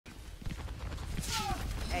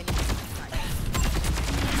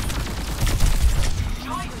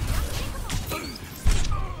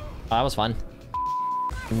Oh, that was fun.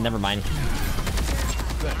 Never mind.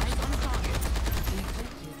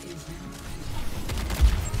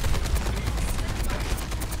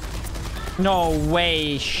 No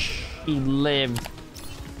way she lived.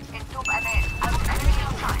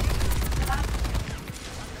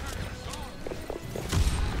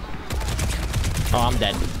 Oh, I'm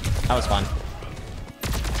dead. That was fun.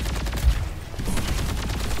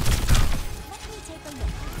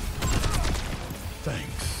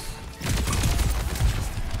 Thanks.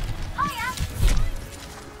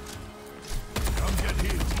 Come get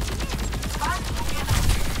healed.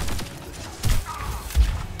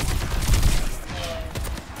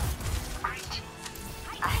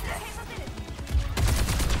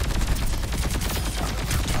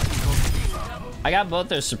 I got both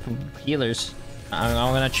those healers. I'm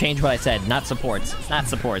gonna change what I said. Not supports. It's not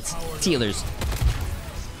supports. It's healers.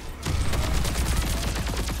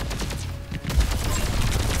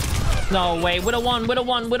 No way. Woulda won. Woulda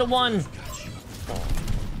won. Woulda won.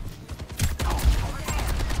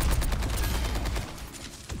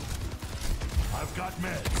 I've got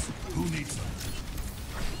meds. Who needs them?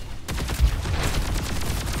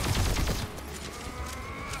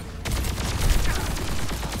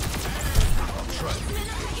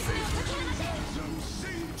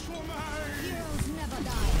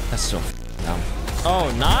 That's so dumb.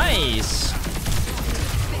 Oh, nice.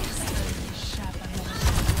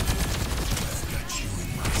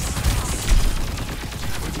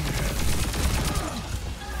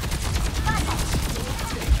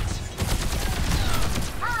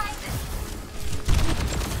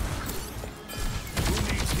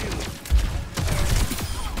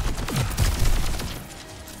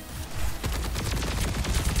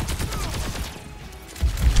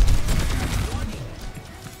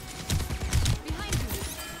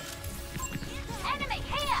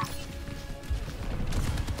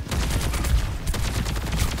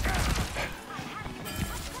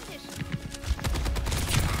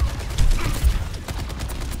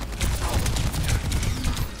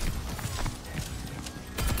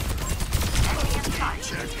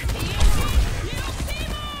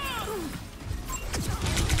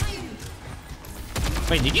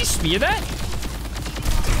 Wait, did you spear that?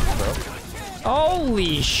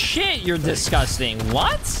 Holy shit, you're disgusting.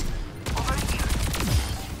 What?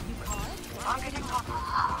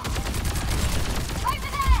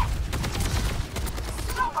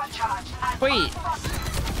 Wait.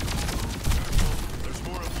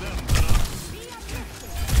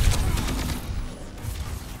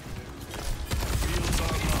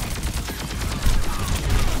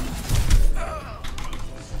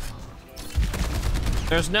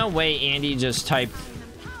 There's no way Andy just typed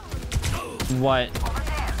what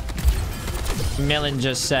Millen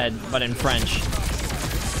just said, but in French.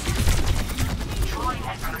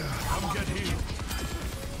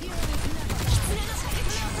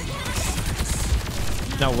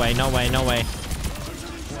 No way, no way, no way.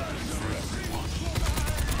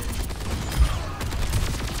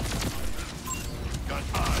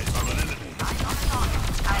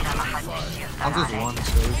 I'm just one,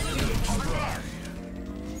 so.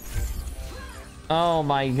 Oh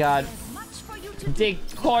my god.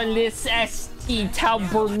 Dicolis ST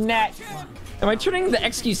Talburnett. Am I turning the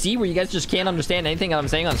XQC where you guys just can't understand anything I'm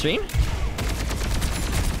saying on stream?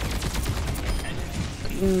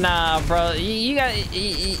 Nah, bro. You got...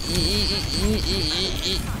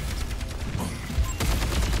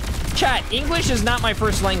 Chat, English is not my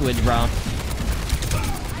first language, bro.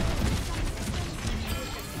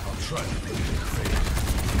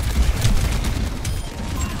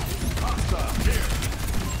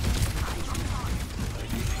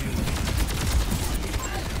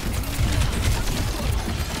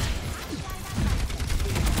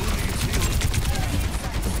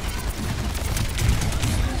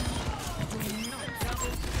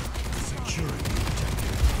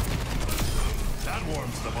 That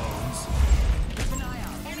warms the bones.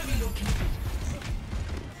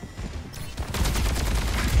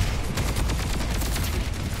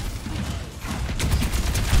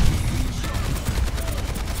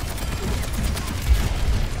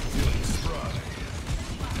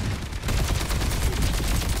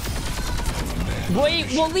 Wait,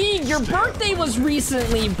 Waleed, your birthday was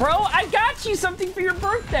recently, bro. I got you something for your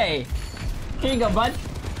birthday. Here you go, bud.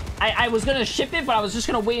 I was gonna ship it, but I was just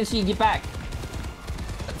gonna wait until you get back.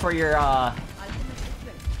 For your,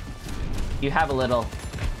 you have a little.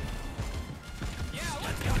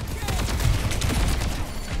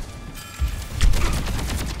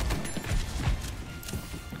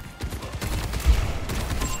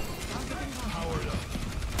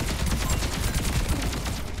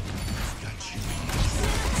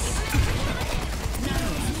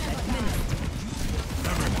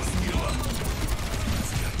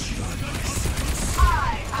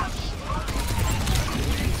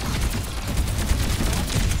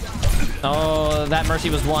 Oh, that Mercy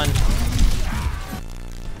was one.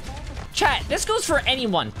 Chat, this goes for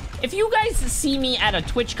anyone. If you guys see me at a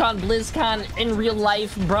TwitchCon, BlizzCon in real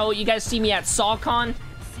life, bro, you guys see me at SawCon,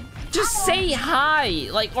 just say hi.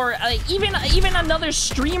 Like, or like, even another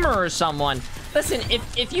streamer or someone. Listen,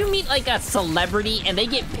 if you meet like a celebrity and they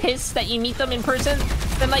get pissed that you meet them in person,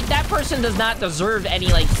 then like that person does not deserve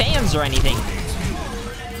any like fans or anything.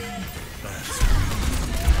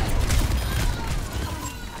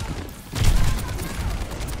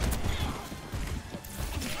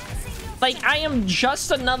 Like, I am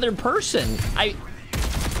just another person. Like,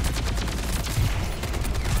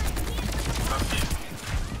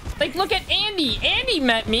 look at Andy. Andy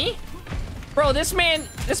met me. Bro, this man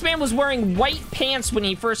was wearing white pants when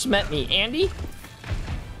he first met me. Andy?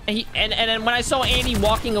 And then when I saw Andy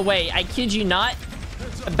walking away, I kid you not,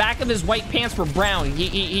 the back of his white pants were brown.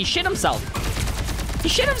 He shit himself. He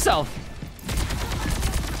shit himself.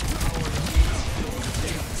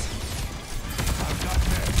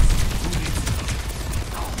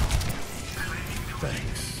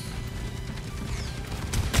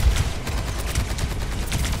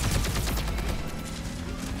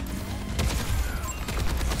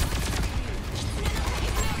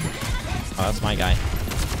 Oh, that's my guy.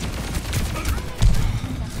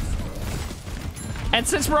 And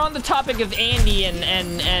since we're on the topic of Andy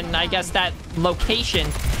and I guess that location,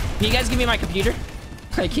 can you guys give me my computer?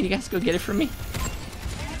 Like, can you guys go get it from me?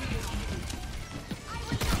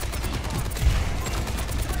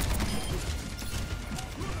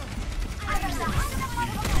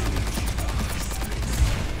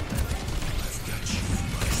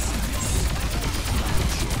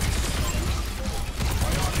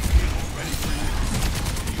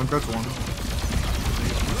 That's one.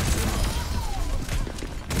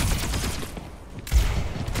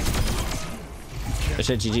 Good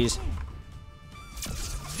shit, GG's.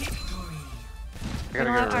 I gotta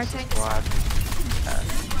go to the squad.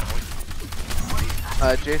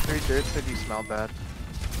 Jay3 Dirt said you smell bad.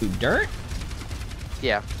 Who, Dirt?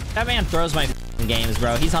 Yeah. That man throws my games,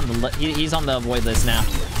 bro. He's on the he's on the avoid list now.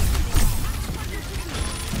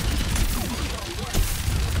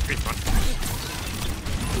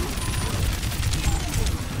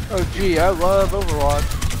 Oh gee, I love Overwatch.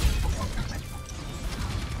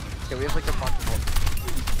 Okay, we have like a bunch of them.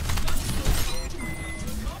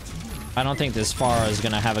 I don't think this Pharah is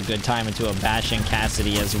gonna have a good time into a bashing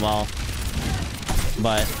Cassidy as well.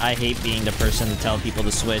 But I hate being the person to tell people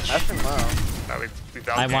to switch. That's low. No,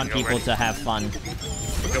 I want people to have fun.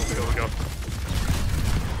 We go.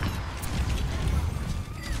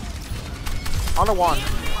 On a one.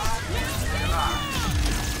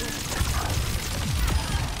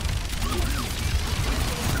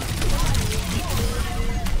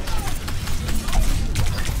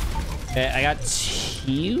 Okay, I got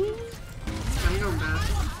two.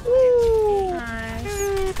 Woo!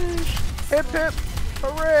 Nice. Hip hip!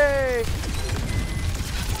 Hooray!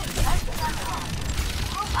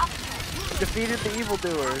 Defeated the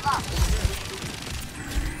evildoers.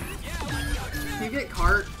 Can you get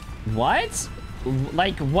cart? What?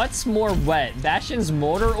 Like, what's more wet? Bastion's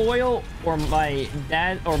motor oil or my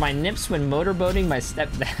dad or my nips when motorboating my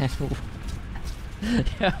stepdad?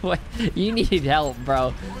 What? You need help,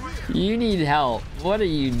 bro. You need help. What are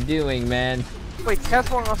you doing, man? Wait, cast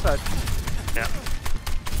one outside. Yeah.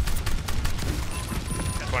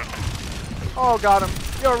 That's one. Oh, got him.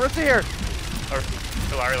 Yo, Rissa here. Or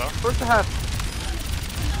Larry low. Rissa half.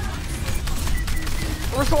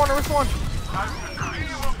 Rissa one.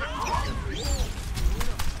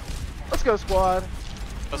 Let's go, squad.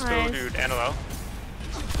 Let's go, dude. And low.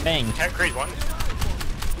 Bang. Can't create one.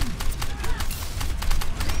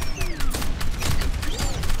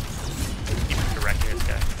 Keep directing this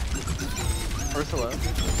guy. Ursula.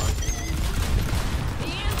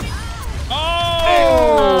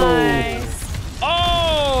 Oh! Nice.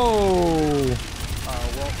 Oh!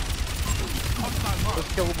 Well. Let's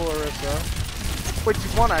killable Orisa. Wait,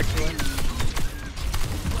 she's one actually.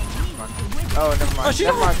 Oh, never mind. Oh, she's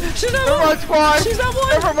never not mind. one. She's not never one. mind, squad. She's not one.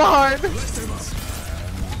 Never mind.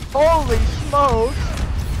 Holy smoke.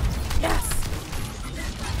 Yes.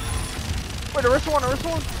 Wait, Orisa one.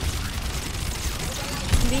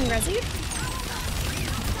 Being resi?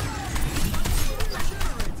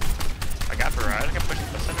 I got for ride. I can push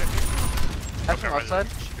it this side. That's from outside.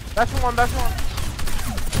 That's one.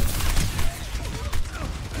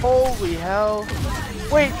 Holy hell.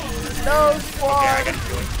 Wait, no, squad. Okay, I got you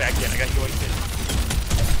going back in.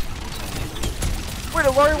 Wait,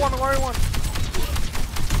 a Larry one.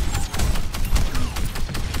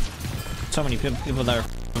 So many people that are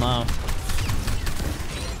low.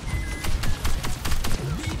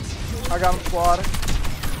 I got him, squad.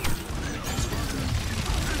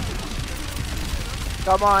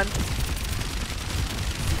 Come on.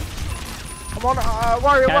 Come on,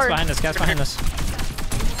 Wario, Cast Wario. behind us, cast behind us.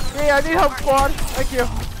 Yeah, I need help, squad. Thank you.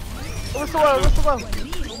 What's the low? What's the low?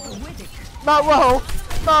 Not low.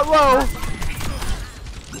 Not low.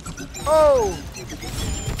 Oh.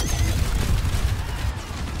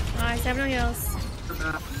 Nice, I have no heals.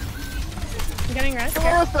 I'm getting rest. Kill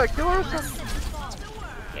Arissa, kill Arissa.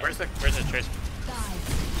 Where's the trace?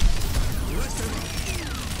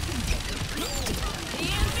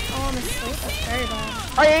 Oh, I'm asleep. That's very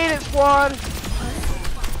bad. I ate it, squad.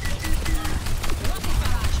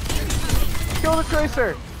 Kill the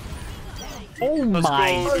Tracer. Oh my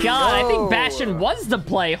go. god, I go. think Bastion was the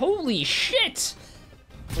play. Holy shit.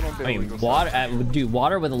 We don't do I mean, illegal water, dude,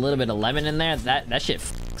 water with a little bit of lemon in there, that shit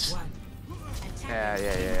fucks. stuff.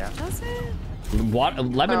 Yeah. That's it.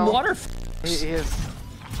 Lemon No. water He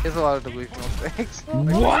has a lot of delusional things. What?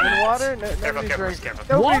 Lemon water? No, nobody drinks. Careful.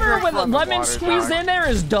 Nobody Water drinks with lemon water, squeezed dog. in there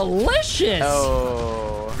is delicious.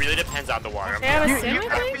 Oh. Really depends on the water. They have a You- sim, you-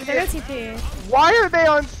 I think? They got TP. Why are they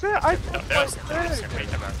on set? I No, that was Bastion.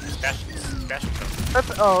 That's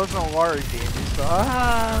it's an Lari game. You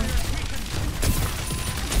saw?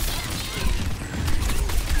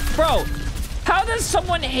 Bro, how does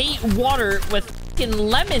someone hate water with fucking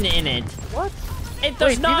lemon in it? What? It does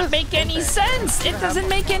Wait, he not does make any something. sense. It doesn't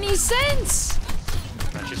make any sense.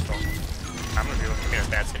 No, she's full. I'm gonna be looking at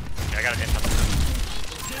that. I got an income.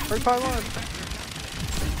 Hurt pylon.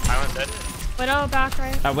 Island's dead. Widow back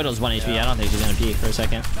right. That Widow's 1 HP. I don't think she's gonna peek for a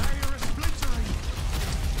second.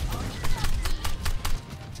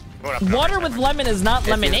 Going up, Water up, with up. lemon is not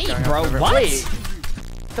lemonade, bro. What? Wait.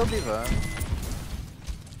 Kill Diva.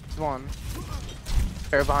 She's one.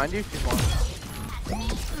 Fair behind you. She's one.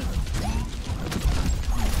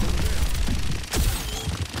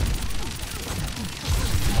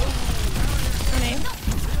 Her name.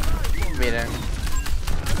 Meeting.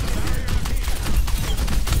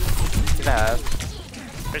 She's a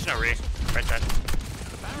half. There's no re. Right side.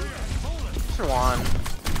 She's one.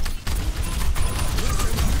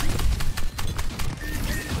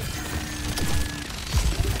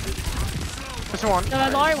 Just one. No,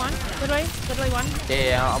 Lori one. Literally one.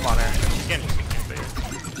 Yeah, I'm on her. She's getting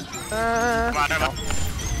Come on, come on.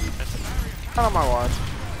 Not on my watch.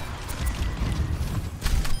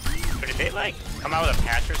 But did they like come out with a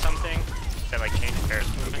patch or something that like changed Ferris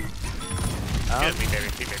movement? Good, baby.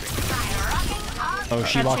 Oh,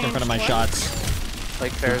 she walked in front of my shots.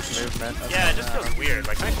 Like Ferris movement. Yeah, it just feels weird.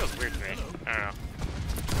 Like, it feels weird to me. I don't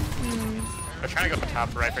know. I'm trying to go for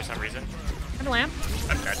top right for some reason. Have a lamp.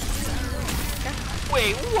 I'm dead.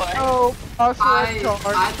 Wait, what? Oh, I thought I would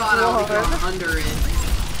go under it.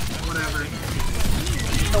 Whatever.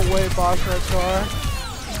 No way, boss red car.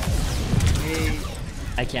 Hey,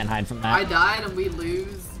 I can't hide from I that. died and we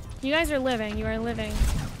lose. You guys are living. You are living.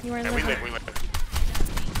 You are And we living. live.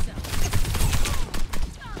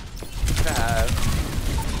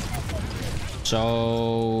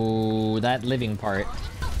 So that living part.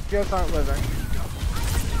 You guys aren't living.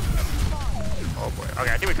 Oh boy.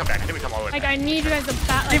 Okay, I think we come back. I think we come all the way Like, back. I need you guys to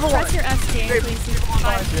press Evil one. your SG, please. You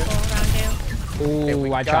five you. people around you. Ooh,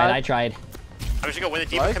 we I got- tried. I'm just gonna go win the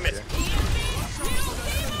deep Like commit. it.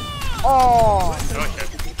 Oh, Oh shit.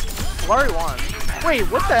 Larry won. Wait,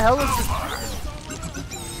 what the hell is this?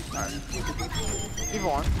 Alright. Evil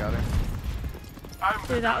one. Got it.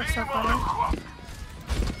 Dude, that was so funny.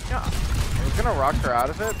 I was gonna rock her out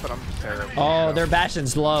of it, but I'm just terrible. Oh, they're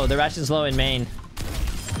Bastion's low. They're Bastion's low in main.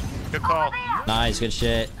 Good call. Nice, good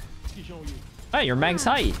shit. Hey, you're Meg's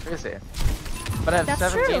height. Crazy. But I have That's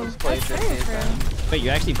 7 true. games played That's this very season. true. Wait,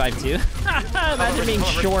 you're actually 5'2"? Imagine being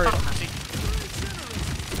short.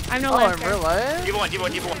 I'm no Oh, life in real life? Deep one.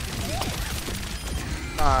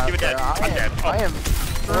 Nah, Give it that. bro, I'm dead. Oh. I am.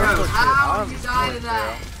 Bro, how I'm did you die to sorry,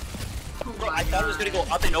 that? Oh Bro, my I thought it was God. gonna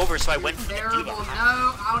go up and over, so I went for the Terrible. diva. No, I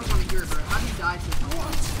don't want to hear it, bro. How did you die to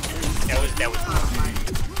that? That was. Oh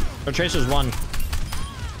my. Or Tracer's one.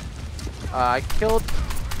 I killed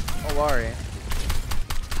Olari.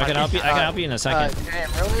 I can help you. I can help you in a second. Damn,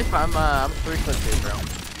 really? I'm 3'2", bro.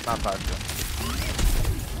 Not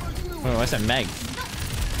 5'2". Oh, I said Meg.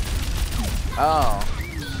 Oh.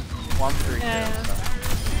 Well, I'm 3'2". Yeah, yeah. So.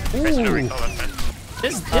 There's no Ooh, recall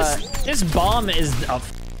left side. this bomb is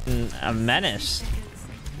a menace.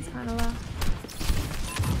 It's kind of low.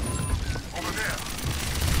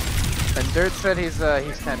 And Dirt said he's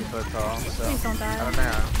 10 foot tall, so Please don't I die. don't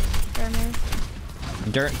know. Fair me.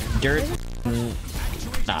 Dirt.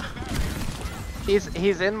 Nah.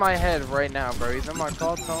 He's in my head right now, bro. He's in my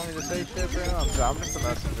call telling me to say shit, bro. I'm just a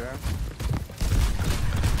messenger.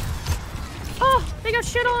 Oh, they got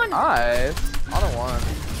shit on. Nice. On a 1.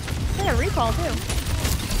 They got recall too.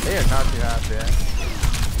 They are not too happy.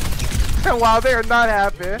 Wow, they are not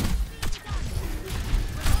happy.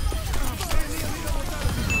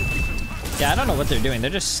 Yeah, I don't know what they're doing. They're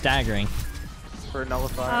just staggering. For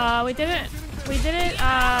nullifier. We did it. It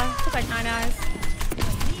took like 9 eyes.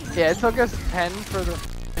 Yeah, it took us 10 for the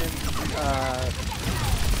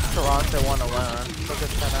Toronto one alone. It took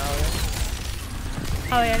us 10 hours.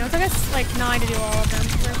 Oh yeah, no, it took us like 9 to do all of them.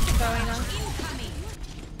 We're going on.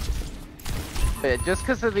 Yeah, just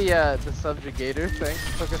because of the subjugator thing,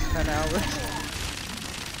 it took us 10 hours.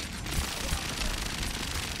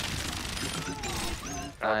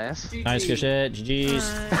 Nice. Nice, good shit. GG's.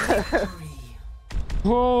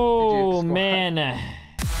 Oh, GG, man.